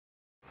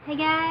Hi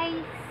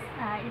guys,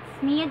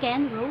 it's me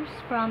again, Rose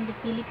from the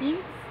Philippines.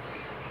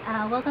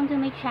 Welcome to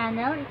my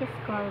channel. It is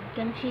called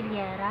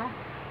Gantsilyera,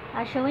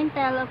 a show and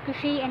tell of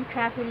crochet and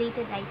craft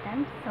related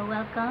items. So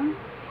welcome.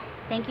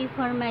 Thank you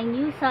for my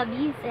new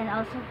subbies and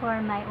also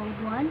for my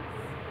old ones.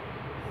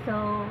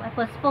 So I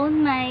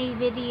postponed my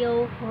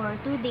video for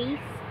 2 days.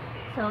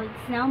 So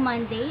it's now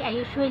Monday. I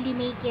usually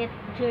make it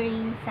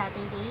during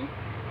Saturday.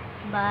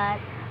 But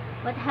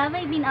what have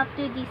I been up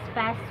to these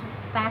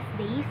past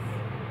days?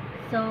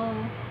 So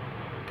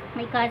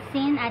my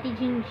cousin Ate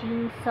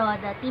Jingjing saw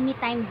the Teeny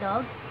Time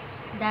dog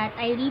that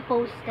I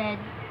reposted,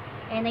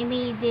 and I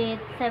made it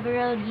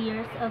several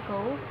years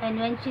ago, and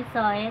when she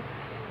saw it,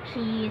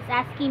 she is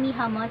asking me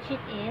how much it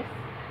is.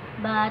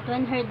 But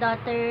when her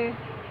daughter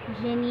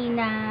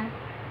Janina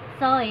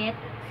saw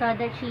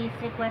that she is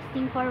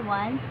requesting for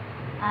one,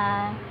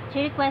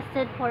 she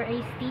requested for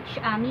a Stitch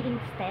Ami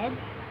instead.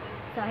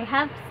 So I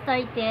have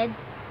started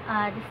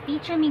the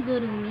Stitch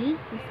Amigurumi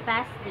these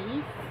past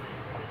days.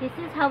 This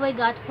is how I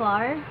got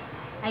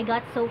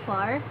so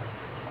far.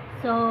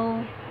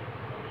 So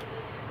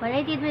what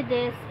I did with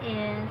this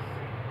is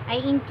I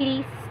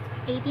increased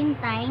 18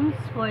 times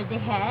for the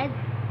head.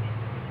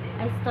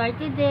 I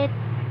started it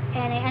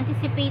and I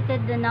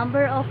anticipated the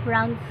number of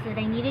rounds that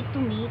I needed to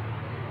make.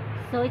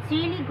 So it's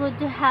really good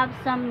to have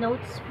some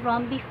notes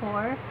from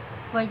before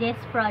for this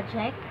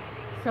project,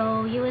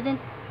 so you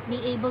wouldn't be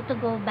able to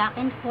go back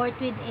and forth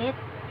with it.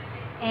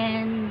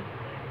 And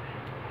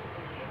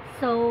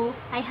so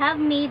I have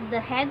made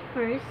the head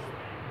first,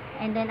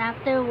 and then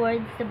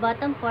afterwards the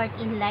bottom part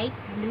in light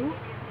blue,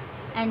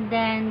 and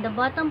then the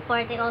bottom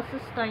part I also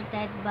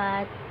started,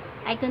 but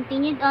I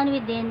continued on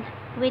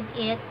with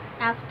it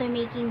after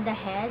making the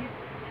head.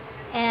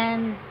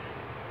 And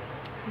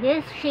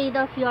this shade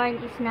of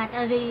yarn is not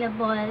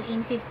available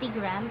in 50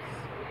 grams,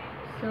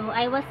 so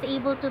I was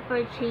able to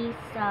purchase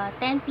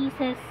 10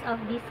 pieces of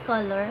this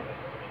color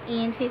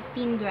in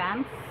 15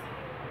 grams.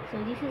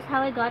 So this is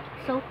how I got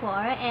so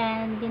far,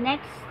 and the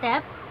next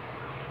step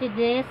to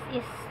this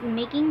is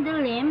making the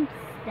limbs,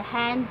 the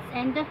hands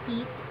and the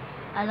feet,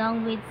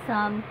 along with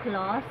some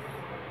claws.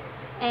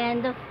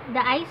 And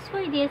the eyes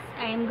for this,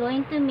 I'm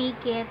going to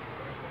make it,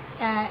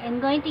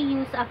 I'm going to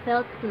use a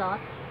felt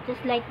cloth,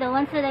 just like the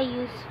ones that I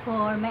use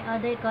for my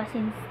other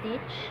cousin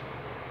Stitch.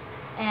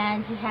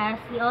 And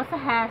he also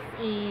has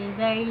a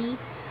very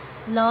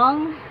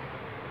long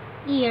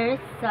ears,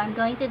 so I'm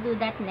going to do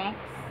that next.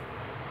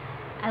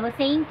 I was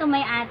saying to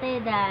my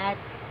ate that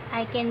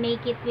I can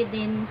make it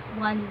within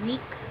 1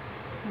 week,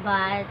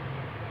 but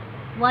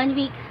 1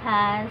 week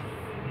has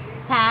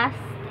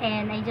passed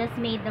and I just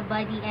made the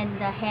body and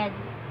the head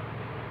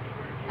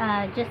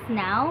just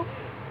now.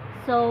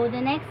 So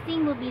the next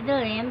thing will be the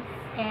limbs,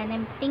 and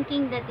I'm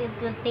thinking that it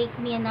will take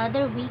me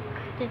another week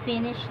to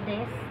finish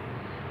this,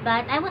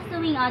 but I was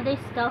doing other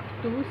stuff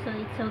too, so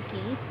it's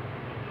okay.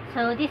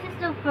 So this is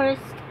the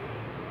first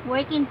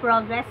work in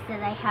progress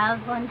that I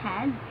have on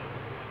hand,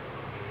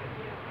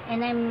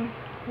 and I'm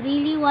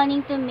really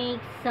wanting to make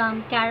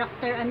some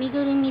character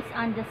amigurumis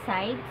on the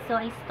side. So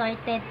I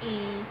started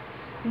a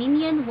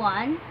Minion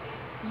one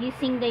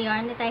using the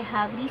yarn that I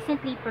have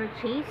recently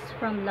purchased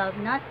from Love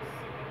Nuts.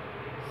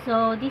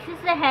 So this is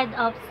the head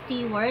of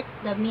Stewart,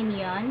 the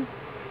Minion,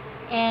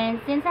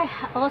 and since I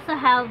also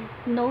have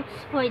notes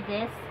for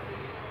this,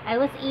 I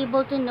was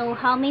able to know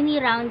how many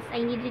rounds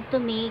I needed to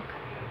make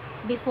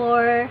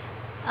before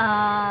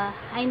I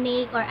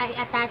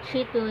attach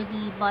it to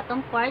the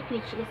bottom part,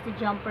 which is the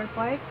jumper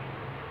part.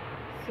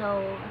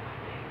 So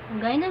I'm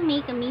going to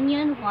make a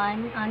Minion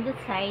one on the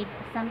side,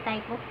 some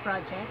type of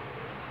project.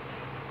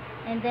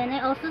 And then I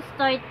also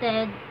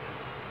started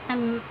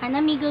an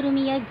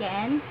amigurumi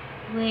again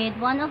with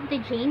one of the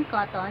Jane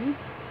cotton.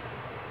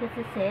 This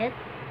is it.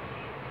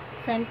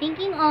 So I'm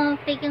thinking of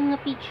taking a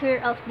picture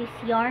of this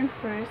yarn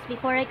first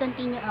before I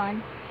continue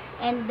on,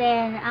 and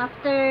then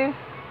after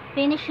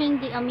finishing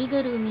the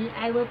amigurumi,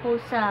 I will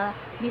post a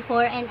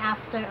before and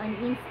after on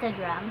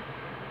Instagram.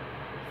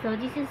 So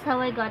this is how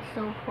I got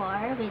so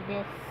far with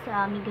this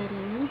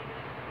amigurumi.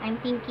 I'm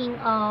thinking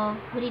of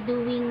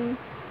redoing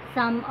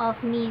some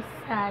of Miss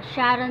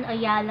Sharon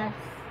Ojala's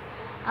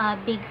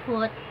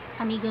Bigfoot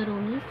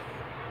amigurumis.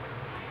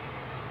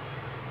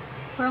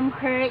 From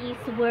her is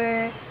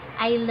where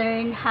I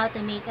learned how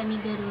to make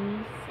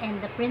amigurumis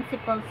and the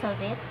principles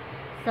of it.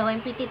 So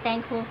I'm pretty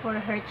thankful for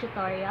her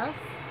tutorials.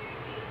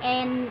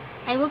 And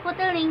I will put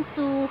a link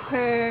to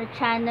her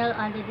channel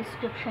on the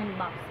description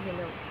box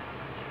below.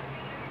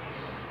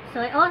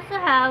 So I also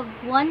have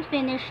one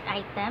finished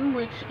item,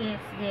 which is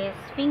this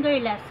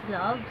fingerless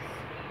gloves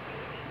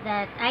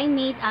that I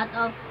made out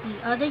of the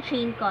other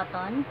chain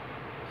cotton.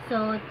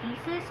 So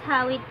this is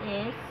how it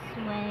is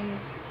when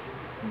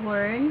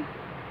worn.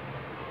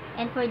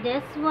 And for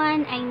this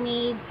one, I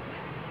made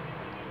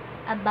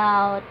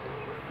about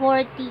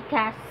 40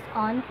 casts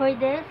on for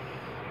this.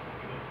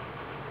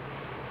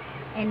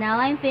 And now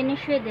I'm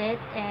finished with it.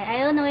 I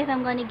don't know if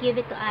I'm going to give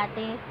it to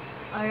ate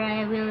or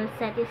I will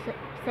set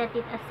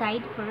it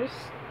aside first.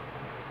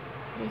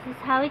 This is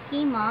how it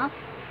came up.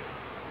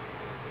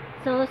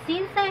 So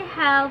since I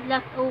have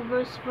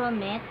leftovers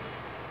from it,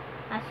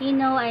 as you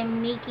know,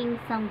 I'm making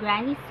some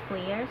granny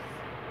squares.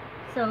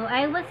 So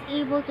I was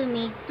able to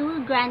make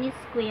 2 granny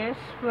squares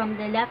from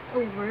the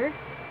leftover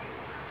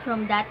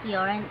from that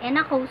yarn, and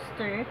a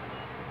coaster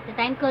that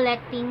I'm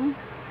collecting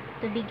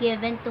to be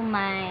given to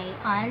my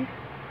aunt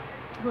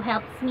who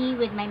helps me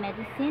with my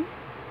medicine.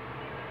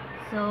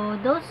 So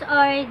those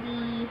are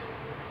the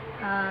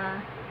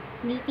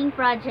knitting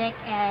project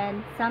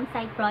and some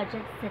side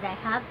projects that I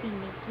have been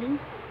making.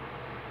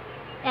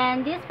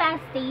 And these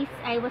past days,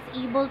 I was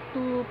able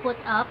to put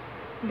up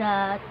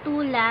the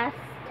 2 last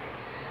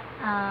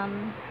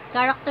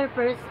character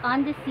purse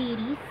on the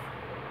series,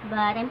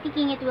 but I'm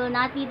thinking it will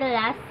not be the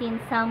last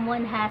since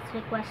someone has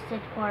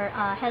requested for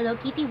a Hello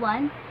Kitty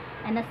one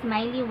and a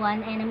smiley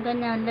one, and I'm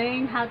gonna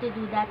learn how to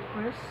do that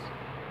first,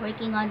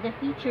 working on the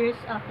features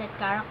of that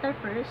character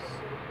purse.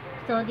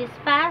 So this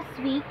past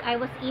week, I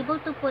was able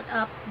to put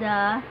up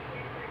the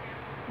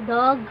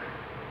dog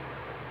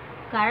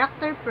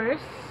character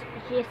purse,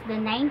 which is the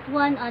 9th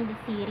one on the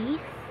series,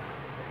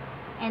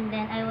 and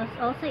then I was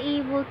also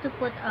able to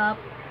put up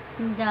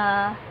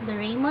the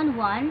Doraemon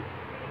one.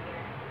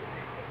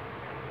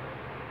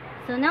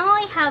 So now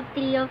I have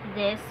 3 of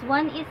this.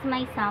 One is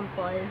my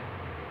sample,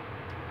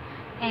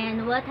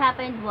 and what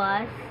happened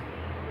was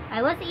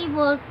I was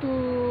able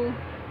to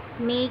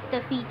make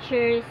the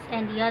features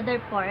and the other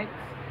parts,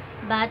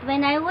 but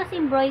when I was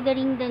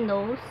embroidering the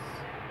nose,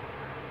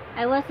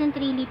 I wasn't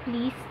really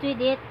pleased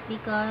with it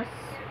because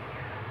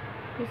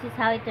this is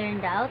how it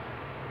turned out.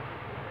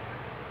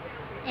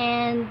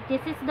 And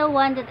this is the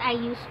one that I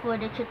used for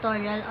the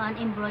tutorial on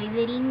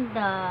embroidering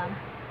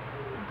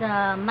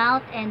the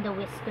mouth and the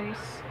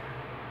whiskers,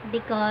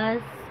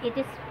 because it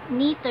is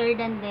neater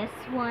than this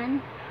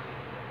one,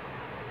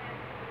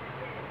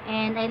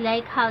 and I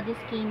like how this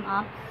came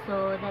up,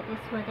 so that is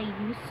what I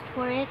used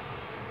for it.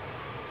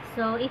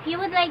 So if you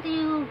would like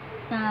to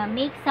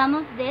make some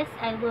of this,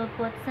 I will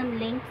put some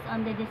links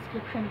on the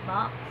description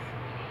box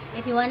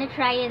if you want to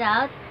try it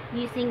out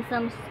using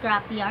some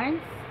scrap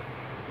yarns.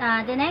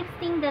 The next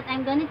thing that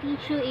I'm gonna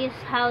teach you is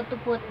how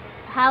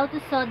to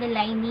sew the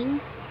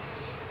lining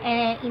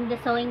in the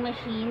sewing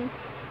machine,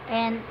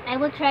 and I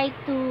will try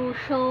to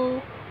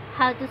show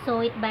how to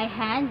sew it by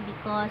hand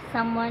because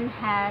someone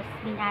has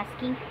been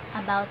asking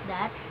about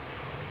that,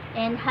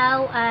 and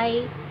how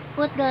I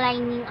put the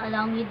lining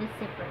along with the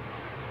zipper.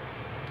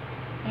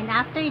 And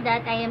after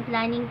that, I am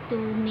planning to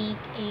make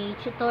a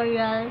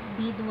tutorial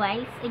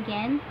beadwise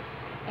again,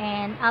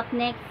 and up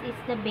next is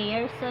the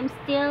bear. So I'm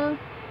still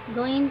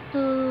going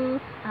to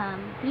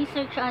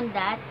research on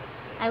that.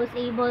 I was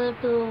able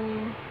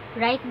to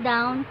write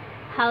down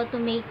how to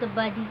make the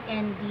body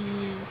and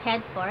the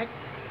head part,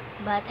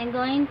 but I'm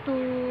going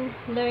to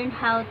learn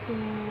how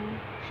to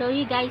show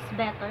you guys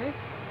better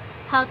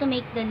how to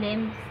make the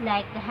limbs,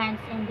 like the hands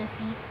and the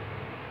feet.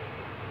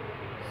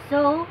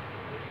 So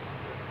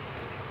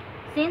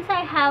since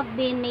I have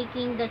been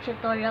making the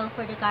tutorial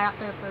for the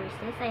character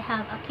purses, I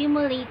have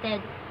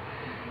accumulated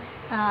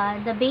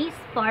the base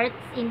parts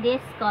in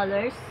these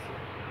colors.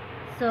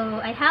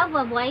 So I have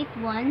a white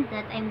one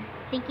that I'm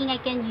thinking I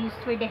can use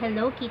for the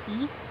Hello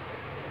Kitty.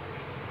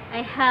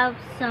 I have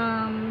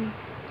some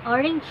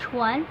orange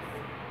ones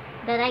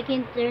that I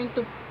can turn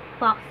to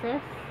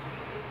foxes.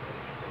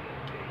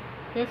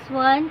 This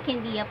one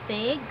can be a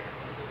pig.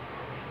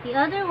 The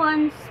other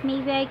ones,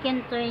 maybe I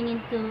can turn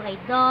into a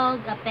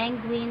dog, a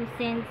penguin,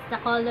 since the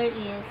color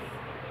is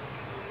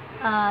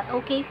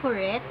okay for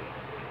it.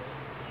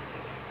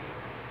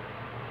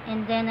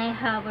 And then I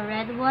have a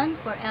red one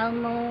for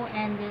Elmo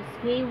and this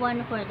gray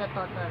one for the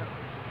Totoro.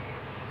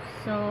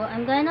 So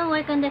I'm gonna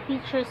work on the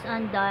features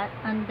on that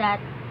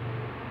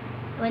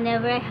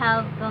whenever I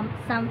have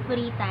some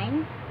free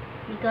time,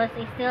 because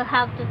I still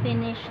have to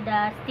finish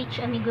the Stitch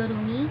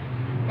Amigurumi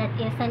that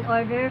is an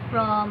order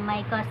from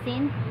my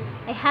cousin.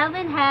 I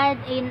haven't had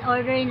an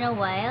order in a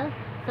while,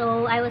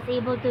 so I was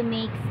able to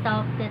make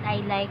stuff that I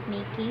like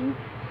making,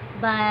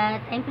 but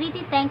I'm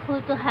pretty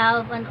thankful to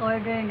have an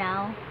order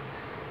now,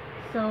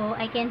 so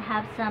I can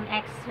have some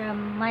extra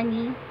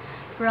money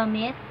from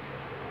it.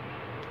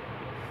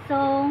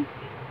 So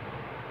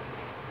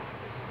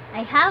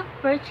I have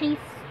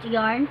purchased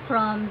yarn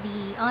from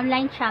the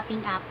online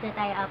shopping app that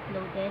I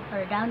uploaded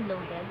or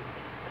downloaded,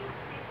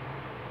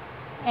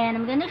 and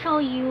I'm gonna show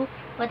you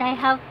what I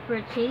have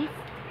purchased.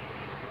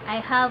 I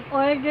have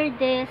ordered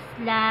this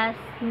last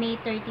May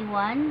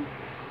 31,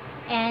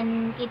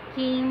 and it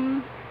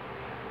came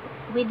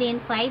within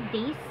 5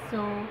 days,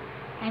 so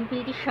I'm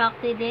pretty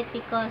shocked with it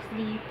because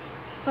the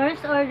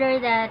first order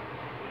that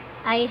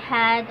I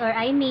had or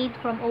I made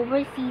from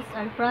overseas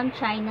or from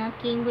China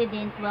came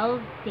within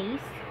 12 days.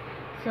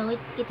 So it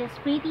is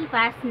pretty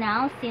fast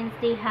now since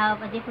they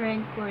have a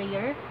different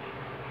courier.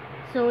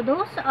 So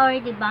those are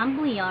the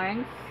bamboo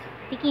yarns,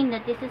 thinking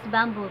that this is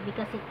bamboo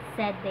because it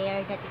said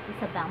there that it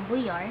is a bamboo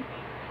yarn.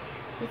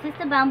 This is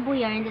the bamboo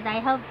yarn that I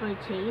have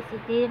purchased.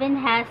 It even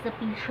has the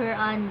picture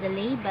on the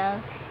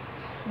label,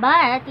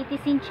 but it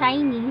is in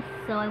Chinese,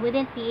 so I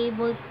wouldn't be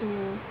able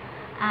to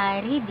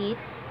read it.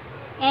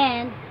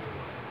 And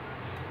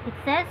It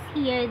says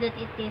here that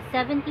it is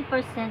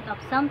 70% of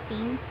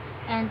something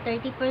and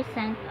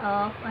 30%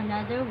 of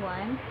another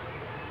one.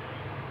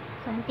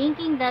 So I'm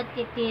thinking that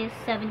it is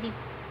 70%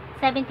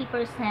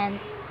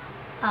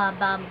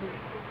 bamboo.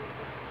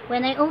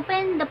 When I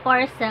open the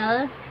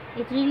parcel,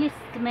 it really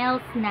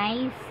smells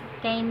nice.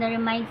 Kinda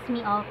reminds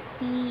me of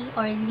tea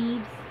or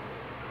leaves.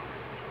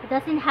 It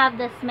doesn't have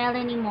the smell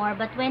anymore,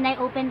 but when I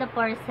open the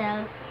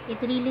parcel,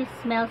 it really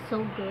smells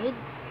so good.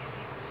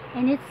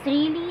 And it's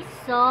really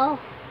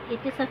soft. It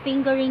is a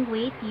fingering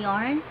weight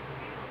yarn.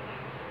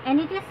 And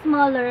it is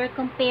smaller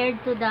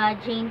compared to the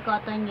Jane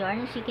cotton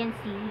yarn, as you can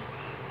see.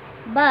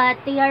 But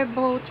they are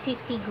both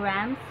 50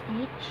 grams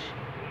each.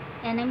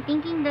 And I'm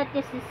thinking that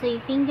this is a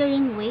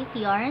fingering weight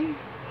yarn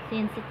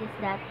since it is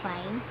that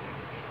fine.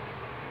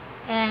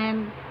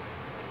 And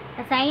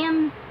as I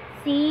am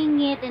seeing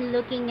it and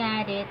looking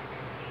at it,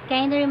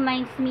 kind of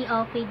reminds me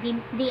of a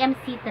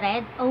DMC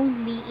thread,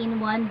 only in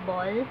one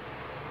ball.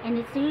 And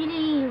it's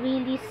really,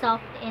 really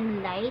soft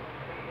and light.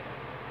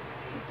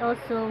 It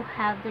also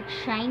have that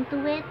shine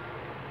to it.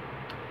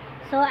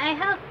 So I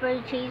have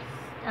purchased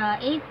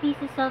 8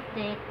 pieces of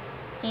it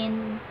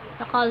in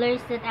the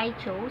colors that I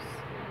chose.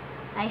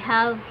 I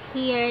have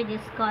here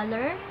this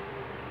color,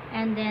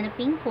 and then a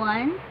pink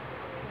one,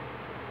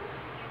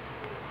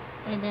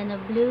 and then a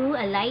blue,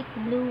 a light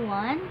blue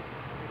one,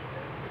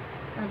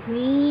 a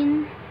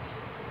green,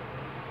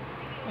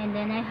 and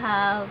then I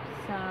have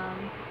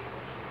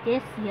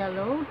this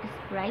yellow, this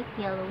bright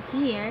yellow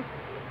here,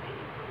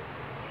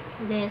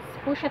 this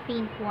fuchsia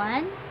pink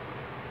one,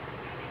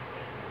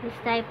 this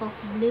type of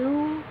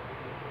blue.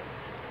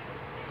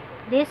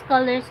 These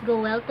colors go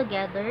well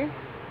together,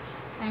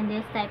 and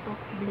this type of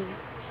blue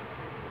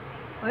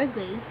or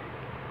gray.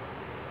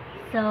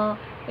 So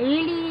I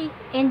really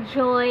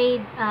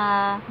enjoyed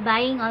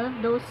buying all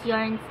of those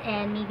yarns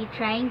and maybe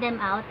trying them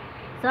out.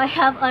 So I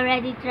have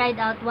already tried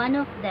out one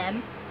of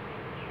them,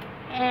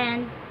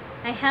 and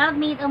I have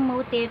made a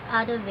motif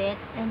out of it,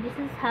 and this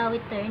is how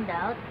it turned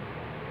out.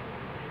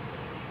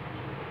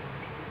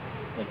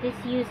 It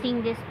is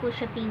using this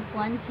fuchsia pink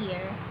one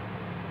here.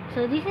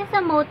 So this is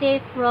a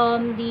motif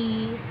from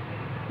the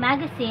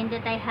magazine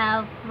that I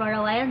have for a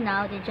while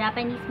now, the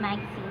Japanese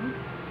magazine.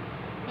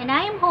 And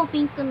I am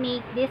hoping to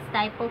make this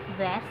type of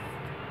vest.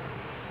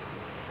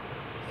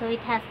 So it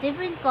has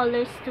different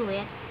colors to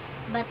it,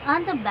 but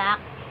on the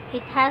back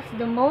it has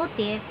the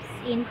motifs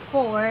in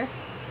 4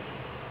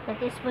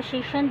 that is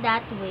positioned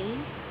that way.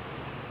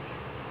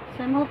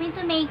 So I'm hoping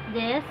to make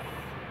this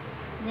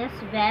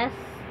vest,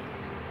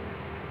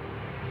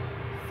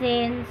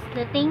 since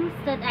the things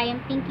that I am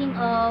thinking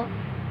of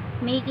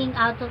making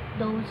out of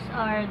those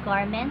are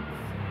garments.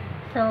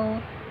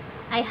 So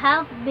I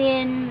have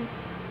been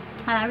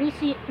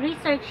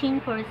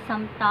researching for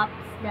some tops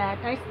that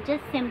are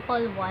just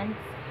simple ones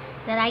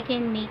that I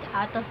can make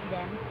out of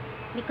them,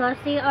 because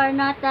they are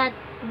not that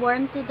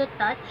warm to the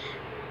touch.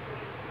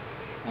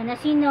 And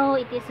as you know,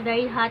 it is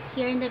very hot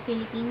here in the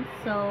Philippines,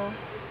 so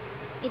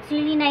it's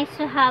really nice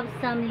to have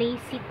some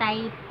lacy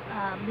type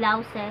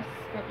blouses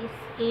that is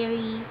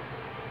airy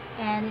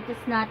and it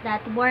is not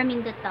that warm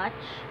in the touch.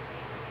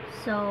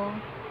 So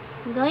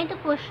I'm going to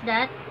push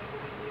that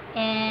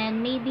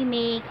and maybe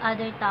make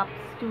other tops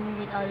too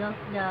with all of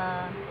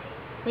the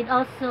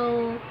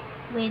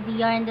with the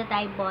yarn that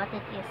I bought.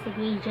 It is the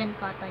gradient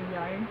cotton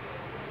yarn.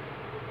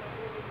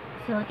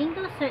 So I think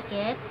those are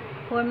it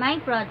for my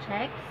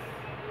projects.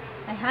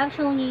 I have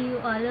shown you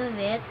all of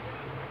it.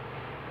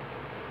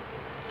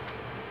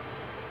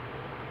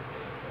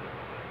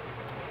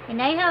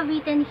 And I have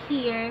written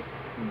here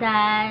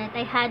that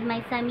I had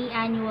my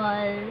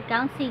semi-annual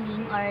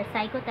counseling or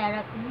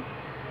psychotherapy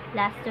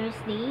last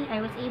Thursday.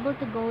 I was able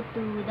to go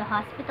to the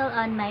hospital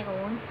on my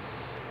own,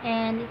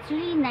 and it's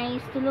really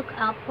nice to look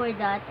up for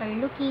that, or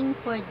looking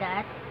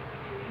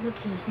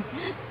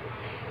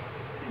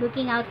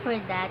out for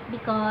that,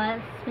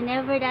 because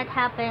whenever that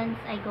happens,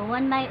 I go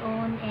on my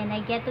own and I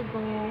get to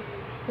go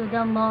to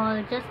the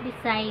mall just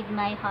beside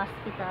my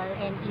hospital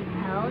and eat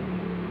out.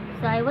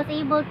 So I was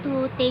able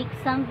to take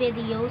some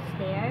videos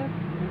there,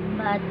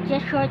 but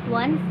just short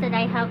ones that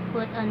I have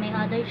put on my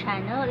other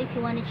channel if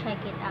you want to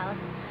check it out.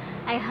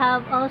 I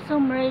have also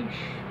merged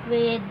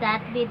with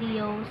that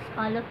videos,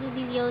 all of the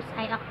videos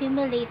I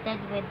accumulated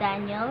with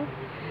Daniel.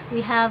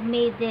 We have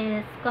made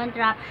this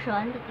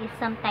contraption that is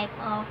some type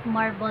of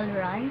marble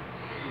run.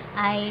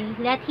 I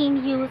let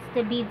him use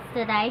the beads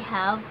that I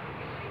have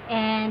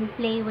and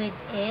play with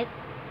it.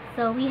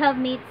 So we have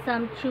made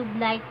some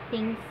tube-like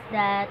things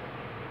that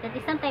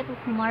is some type of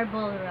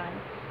marble run.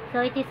 So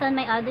it is on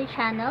my other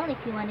channel if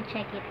you want to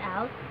check it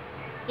out.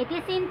 It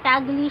is in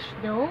Taglish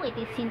though. It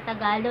is in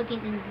Tagalog in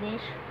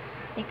English,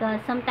 because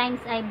sometimes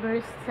I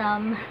burst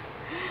some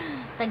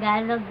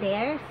Tagalog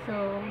there,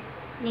 so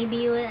maybe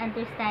you will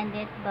understand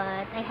it.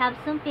 But I have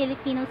some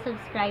Filipino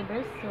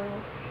subscribers,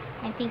 so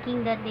I'm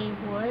thinking that they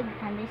would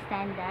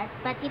understand that.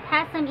 But it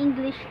has some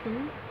English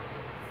too,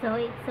 so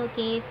it's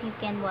okay if you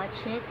can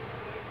watch it.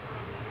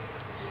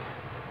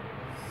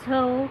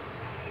 So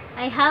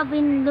I have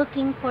been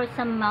looking for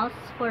some mouse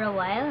for a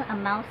while, a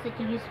mouse that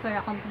you use for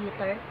a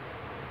computer.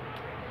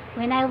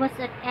 When I was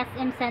at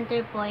SM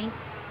Center Point,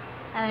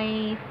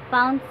 I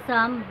found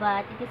some,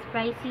 but it is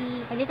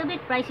pricey, a little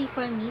bit pricey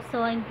for me,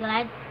 so I'm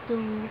glad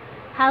to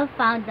have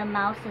found the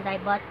mouse that I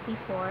bought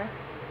before,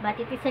 but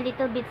it is a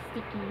little bit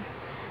sticky.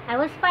 I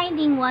was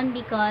finding one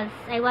because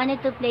I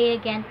wanted to play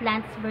again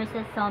Plants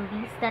vs.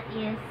 Zombies that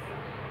is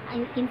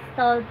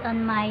installed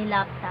on my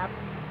laptop.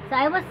 So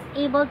I was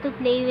able to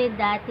play with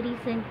that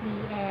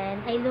recently,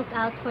 and I look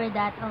out for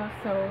that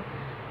also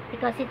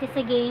because it is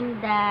a game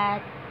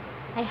that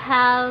I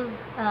have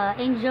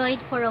enjoyed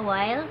for a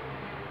while,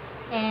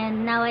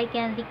 and now I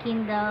can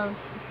rekindle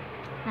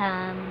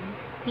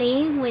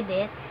playing with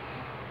it.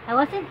 I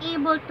wasn't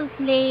able to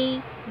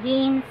play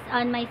games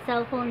on my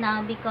cell phone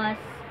now because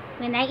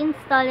when I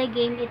install a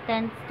game, it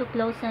tends to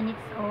close on its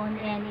own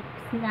and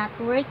it's not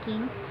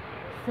working.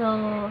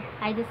 So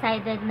I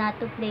decided not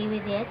to play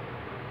with it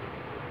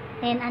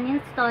and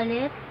uninstall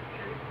it.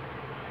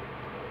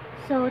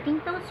 So I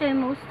think those are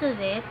most of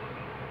it.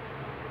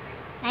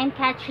 I'm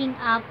catching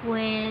up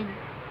with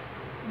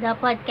the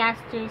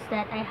podcasters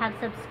that I have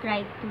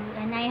subscribed to,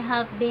 and I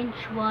have binge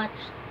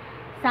watched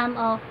some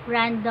of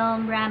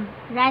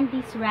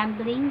Randi's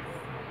ramblings.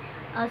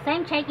 Also,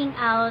 I'm checking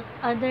out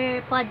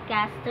other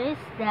podcasters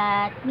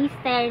that Miss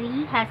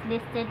Terry has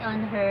listed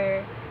on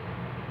her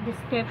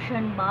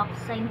description box.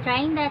 So I'm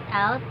trying that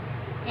out,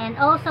 and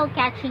also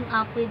catching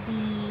up with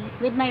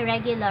my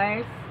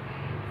regulars.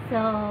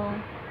 So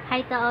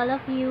hi to all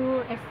of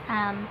you.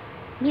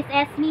 Miss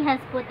Esme has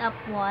put up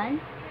one,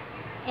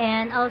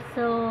 and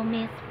also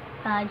Miss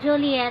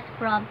Juliette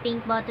from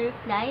Pink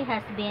Butterfly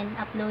has been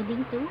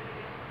uploading too.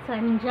 So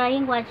I'm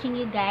enjoying watching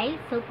you guys,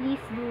 so please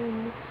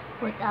do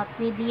put up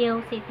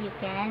videos if you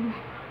can.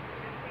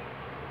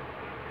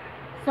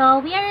 So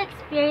we are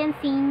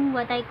experiencing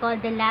what I call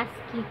the last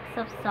kicks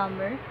of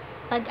summer.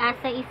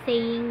 Pag-asa is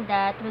saying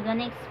that we're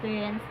gonna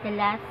experience the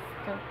last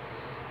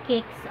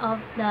kicks of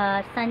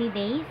the sunny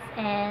days,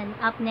 and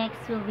up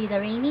next will be the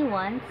rainy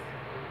ones.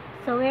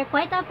 So we're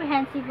quite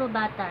apprehensive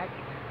about that.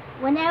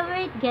 Whenever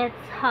it gets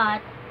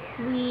hot,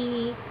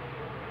 we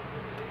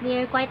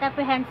are quite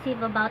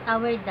apprehensive about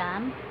our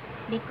dam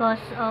because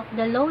of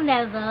the low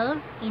level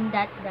in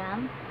that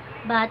dam.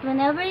 But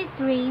whenever it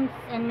rains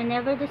and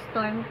whenever the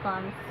storm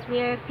comes, we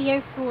are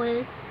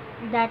fearful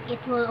that it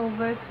will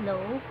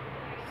overflow.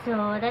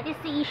 So that is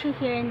the issue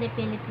here in the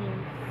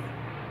Philippines.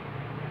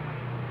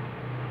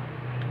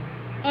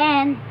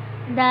 And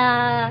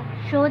the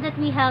show that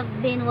we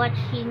have been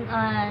watching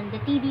on the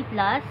TV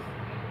Plus,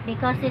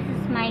 because this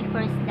is my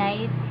first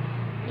live,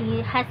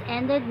 it has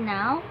ended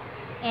now,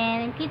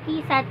 and I'm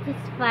pretty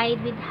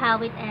satisfied with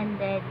how it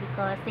ended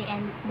because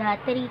the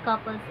three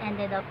couples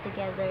ended up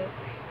together.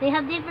 They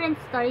have different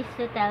stories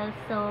to tell,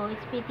 so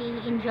it's pretty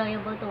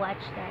enjoyable to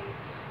watch that.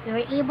 We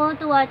were able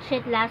to watch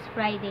it last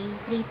Friday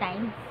 3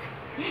 times.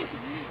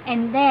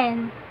 And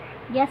then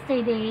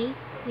yesterday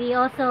we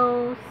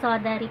also saw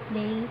the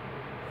replay,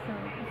 so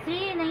it's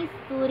really nice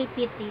to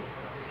repeat it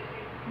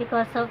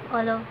because of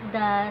all of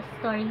the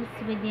stories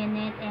within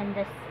it and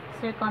the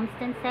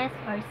circumstances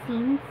or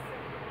scenes.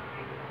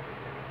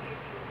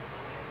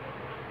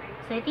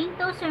 So I think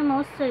those are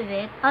most of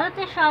it. All of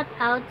the shout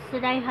outs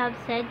that I have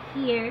said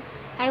here,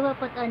 I will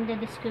put on the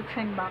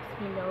description box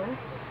below.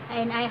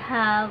 And I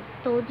have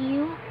told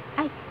you,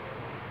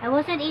 I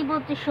wasn't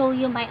able to show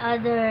you my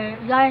other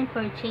yarn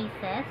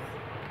purchases.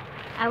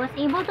 I was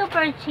able to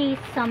purchase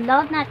some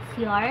Love Nuts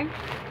yarn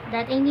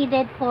that I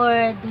needed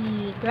for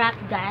the grab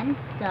gun,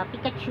 the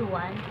Pikachu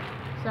one.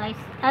 So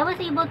I was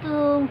able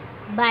to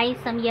buy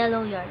some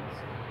yellow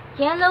yarns.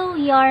 Yellow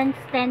yarns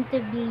tend to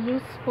be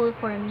useful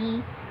for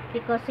me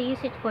because I use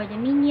it for the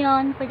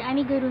Minion, for the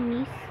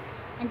Amigurumis,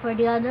 and for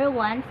the other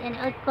ones. And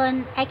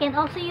I can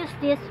also use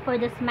this for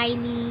the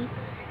smiley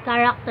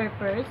character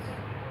purse.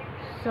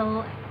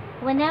 So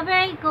whenever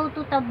I go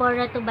to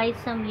Tabora to buy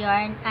some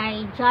yarn,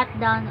 I jot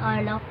down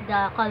all of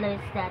the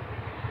colors that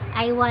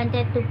I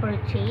wanted to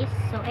purchase.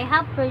 So I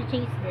have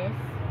purchased this.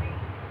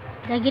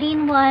 The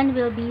green one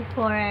will be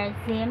for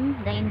Zim,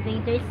 the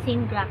Invader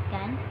Sim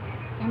Drakan.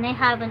 And I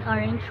have an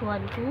orange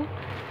one too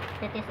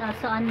that is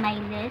also on my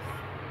list.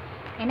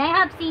 And I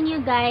have seen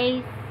you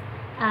guys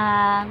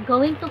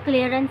going to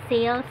clearance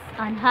sales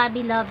on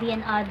Hobby Lobby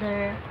and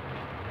other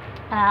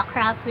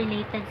craft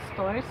related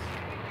stores.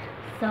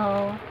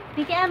 So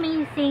pretty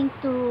amazing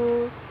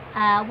to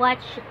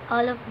watch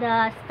all of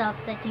the stuff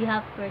that you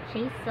have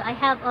purchased. So I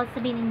have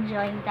also been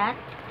enjoying that.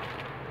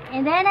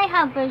 And then I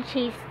have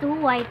purchased 2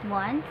 white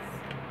ones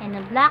and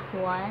a black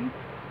one.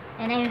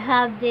 And I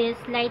have this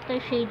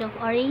lighter shade of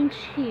orange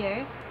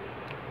here.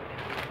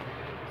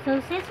 So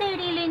since I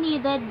really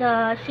needed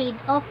the shade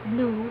of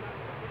blue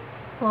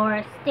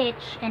for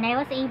Stitch, and I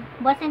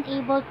wasn't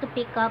able to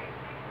pick up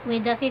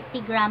with the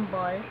 50-gram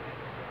ball,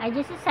 I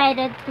just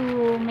decided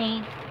to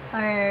make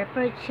or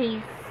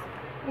purchase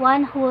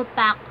 1 whole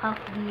pack of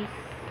these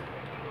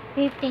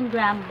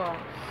 15-gram balls.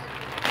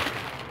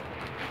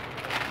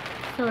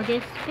 So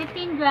this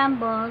 15-gram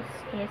balls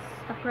is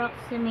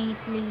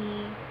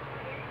approximately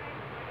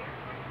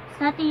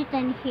not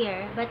written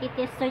here, but it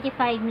is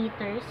 35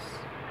 meters.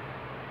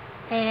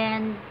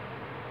 And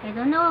I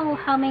don't know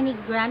how many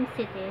grams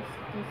it is.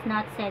 It's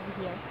not said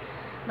here.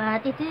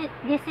 But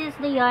this is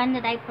the yarn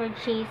that I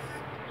purchased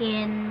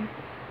in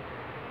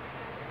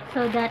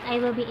so that I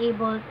will be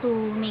able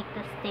to make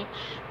the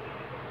stitch.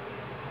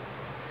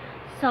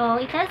 So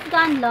it has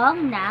gone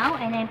long now,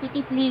 and I'm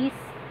pretty pleased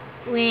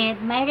with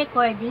my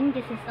recording.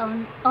 This is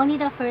only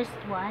the first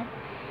one.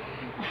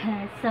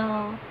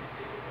 So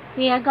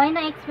we are going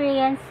to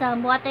experience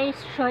some water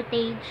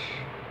shortage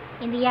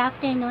in the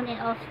afternoon and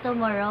also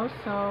tomorrow.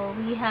 So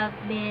we have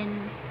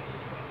been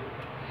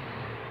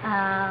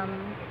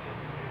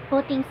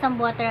putting some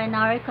water in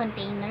our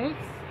containers.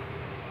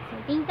 So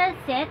I think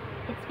that's it.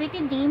 It's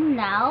pretty dim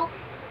now,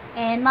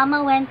 and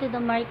Mama went to the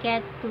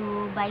market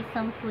to buy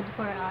some food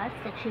for us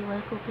that she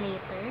will cook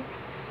later.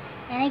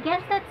 And I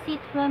guess that's it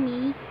from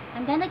me.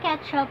 I'm gonna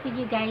catch up with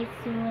you guys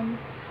soon.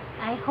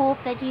 I hope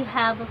that you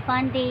have a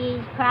fun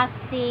day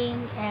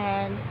crafting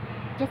and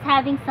just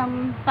having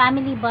some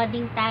family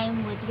bonding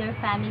time with your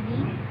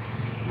family.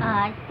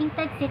 I think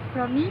that's it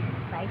from me.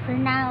 Bye for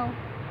now.